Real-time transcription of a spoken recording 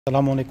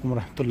Assalamu alaikum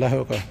warahmatullahi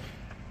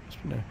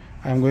wabarakatuh.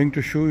 I am going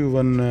to show you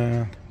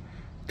one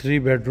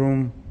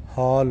 3-bedroom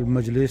hall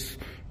majlis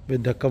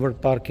with the covered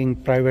parking,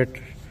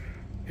 private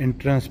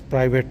entrance,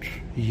 private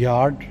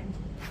yard.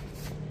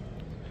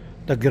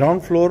 The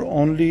ground floor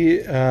only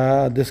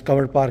this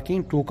covered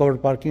parking, 2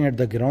 covered parking at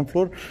the ground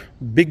floor.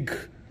 Big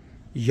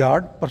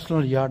yard,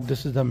 personal yard.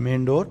 This is the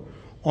main door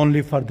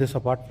only for this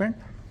apartment.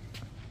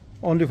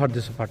 Only for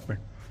this apartment.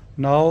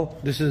 Now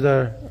this is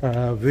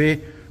the way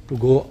to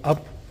go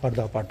up for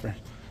the apartment.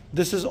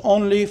 This is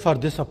only for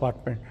this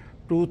apartment.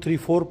 2, 3,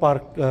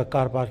 4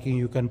 car parking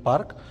you can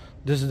park.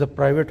 This is the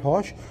private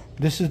house.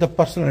 This is the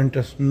personal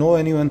interest. No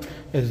anyone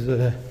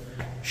is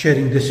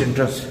sharing this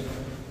interest.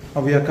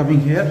 Now we are coming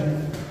here.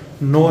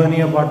 No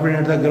any apartment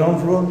at the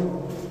ground floor.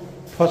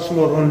 First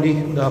floor only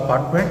the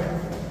apartment.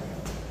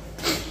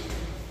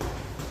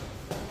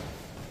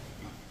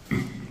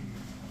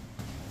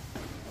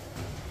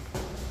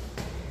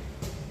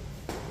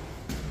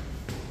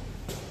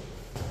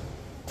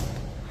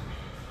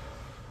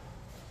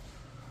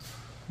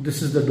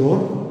 This is the door.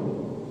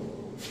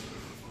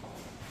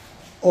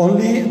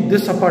 Only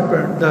this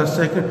apartment,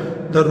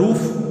 the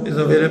roof is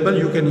available.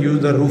 You can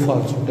use the roof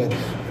also.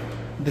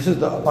 This is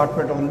the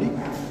apartment only.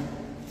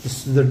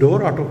 This is the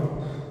door,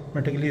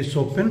 automatically it's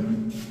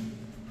open.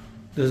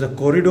 There is a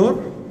corridor.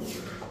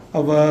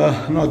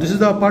 Now this is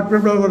the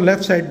apartment on our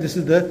left side. This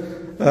is the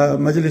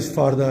majlis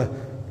for the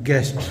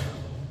guest.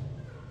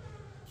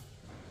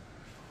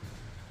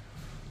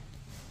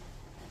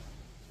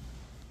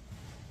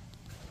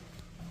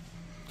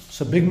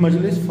 So big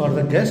majlis for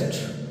the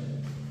guest.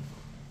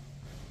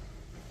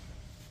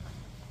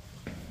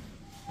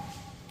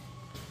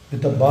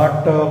 With the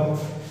bathtub,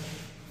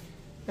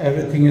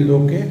 everything is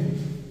okay.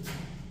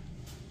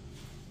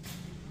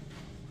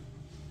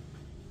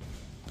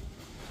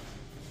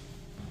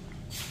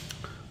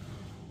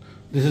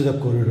 This is the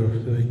corridor.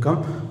 So we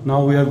come.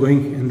 Now we are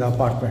going in the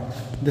apartment.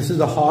 This is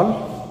the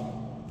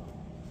hall.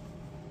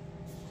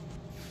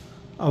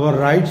 Our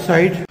right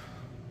side.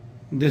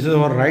 This is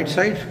our right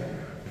side.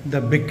 The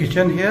big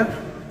kitchen here.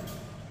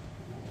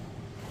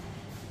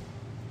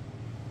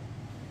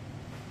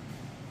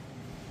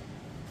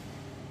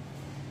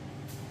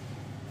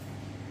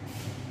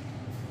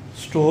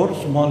 Store,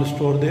 small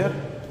store there.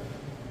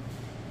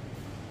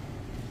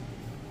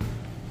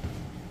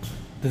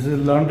 This is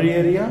laundry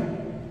area.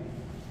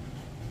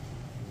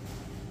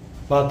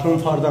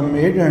 Bathroom for the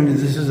maid, and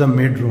this is the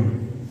maid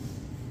room.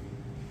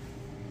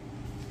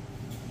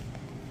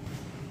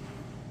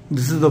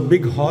 This is the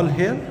big hall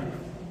here.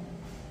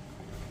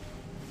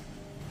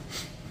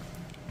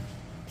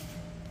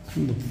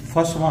 The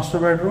first master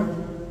bedroom.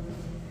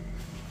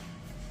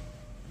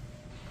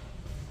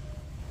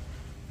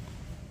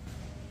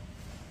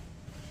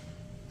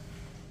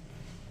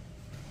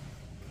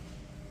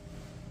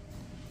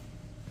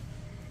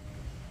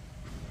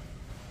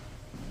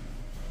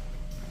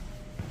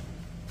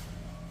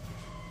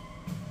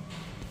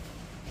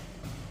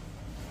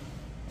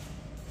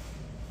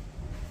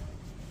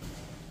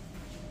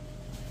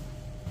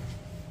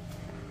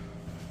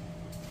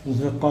 This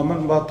is a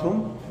common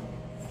bathroom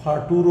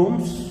for 2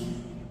 rooms.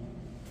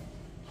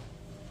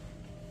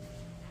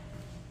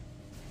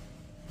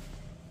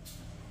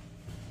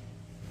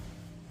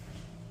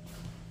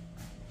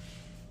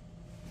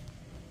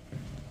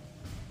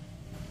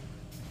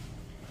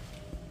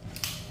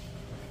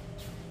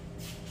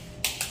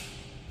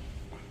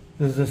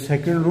 This is the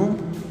second room.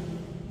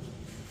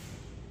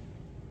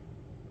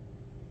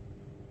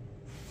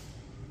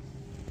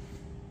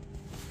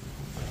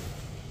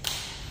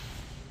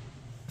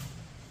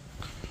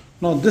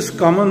 Now this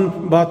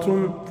common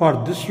bathroom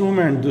for this room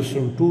and this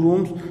room, 2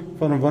 rooms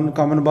for one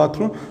common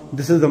bathroom.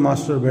 This is the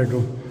master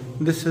bedroom.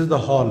 This is the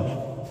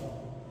hall.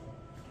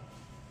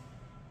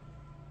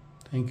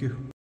 Thank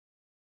you.